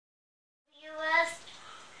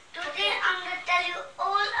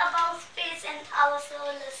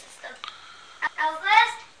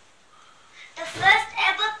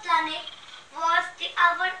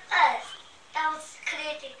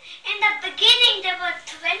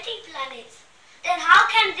20 planets. Then how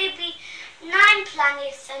can there be 9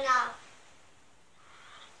 planets now?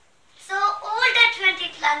 So all the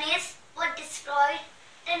 20 planets were destroyed.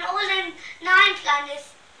 Then all the 9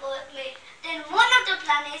 planets were made. Then one of the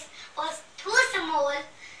planets was too small,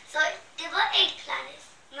 so there were 8 planets.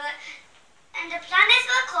 And the planets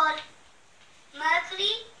were called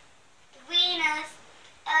Mercury, Venus,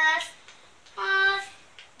 Earth, Mars,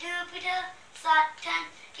 Jupiter, Saturn,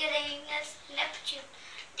 Uranus, Neptune.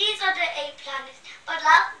 These are the 8 planets. But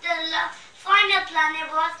the final planet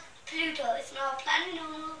was Pluto. It's not a planet no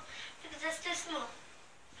more because it's too small.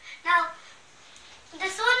 Now, the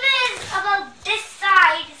sun is about this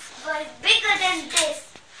size, but it's bigger than this.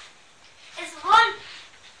 It's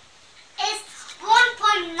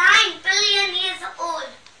 1.9 billion years old.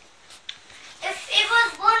 If it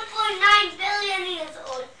was 1.9 billion years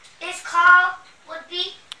old, this car would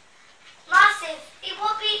be massive. It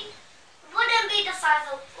wouldn't be the size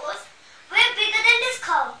of us. We're bigger than this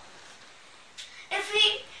car. If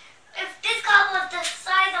this car was the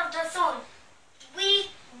size of the sun, we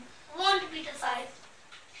won't be the size.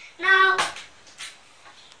 Now,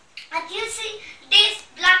 as you see, this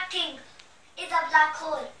black thing is a black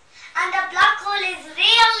hole. And the black hole is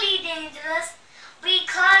really dangerous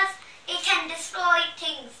because it can destroy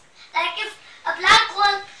things. Like if the black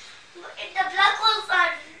holes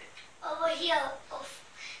are over here,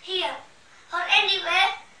 or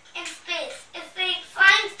anywhere in space. If it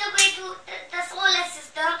finds the way to the solar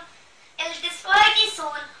system, it will destroy the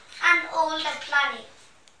sun and all the planets.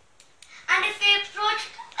 And if we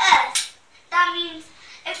approach Earth, that means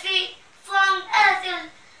if we from Earth, it will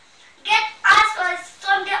get asteroids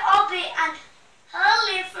from their orbit and hurl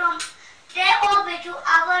it from their orbit to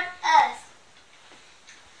our Earth.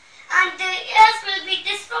 And the Earth will be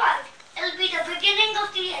destroyed. It will be the beginning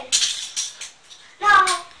of the end. Now,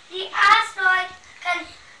 the asteroid can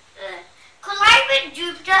collide with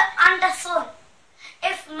Jupiter and the Sun.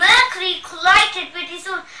 If Mercury collided with the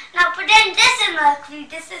Sun, now pretend this is Mercury,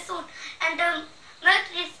 this is Sun, and the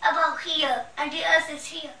Mercury is about here, and the Earth is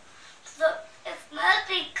here. So, if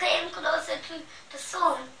Mercury came closer to the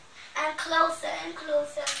Sun, and closer, it will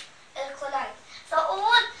collide. So,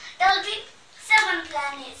 there will be 7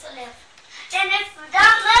 planets left. Then if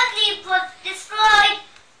that Mercury was destroyed,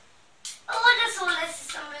 all the solar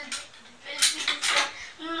system will be destroyed.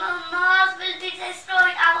 Mars will be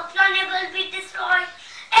destroyed, our planet will be destroyed,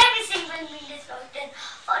 everything will be destroyed. Then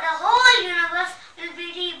the whole universe will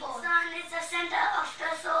be reborn. The sun is the center of the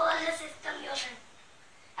solar system, as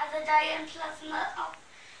a giant ball of plasma.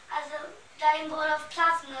 It's a giant ball of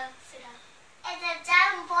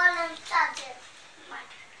plasma.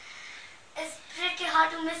 It's pretty hard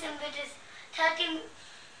to miss him with his 30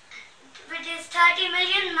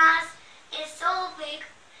 million mass. Is so big,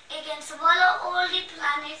 it can swallow all the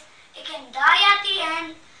planets, it can die at the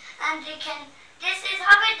end, and this is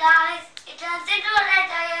how it dies. It turns into a red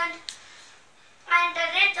giant, and the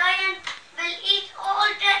red giant will eat all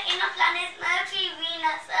the inner planets, Mercury,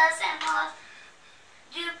 Venus, Earth and Mars,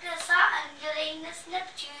 Jupiter, Saturn, Uranus,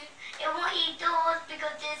 Neptune. It won't eat those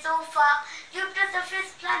because they're so far. Jupiter is the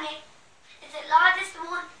 5th planet, it's the largest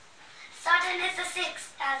one. Saturn is the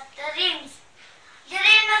 6th, as the rings.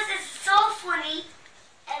 Uranus is so funny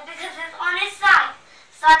because it's on its side.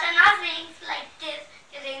 Saturn has rings like this,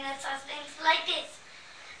 Uranus has rings like this.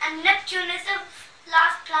 And Neptune is the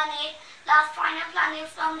last final planet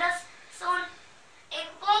from the Sun. It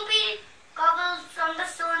won't be gobbled from the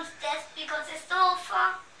Sun's disk because it's so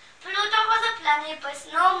far. Pluto was a planet, but it's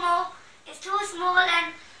no more. It's too small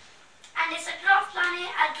and it's a dwarf planet.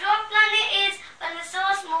 A dwarf planet is when it's so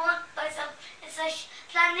small, but it's a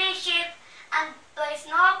planet shape. But it's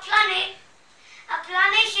not a planet. A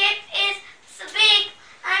planet shape is so big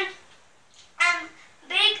and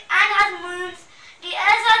has moons. The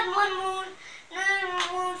Earth has one moon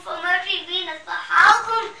for Mercury, Venus. But how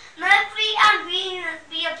could Mercury and Venus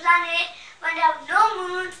be a planet when they have no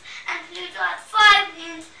moons and Pluto has 5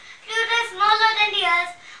 moons? Pluto is smaller than the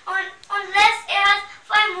Earth unless it has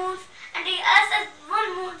 5 moons and the Earth has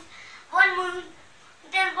one moon.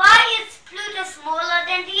 Then why is Pluto smaller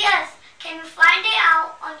than the Earth? Can you find it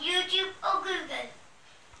out on YouTube or Google?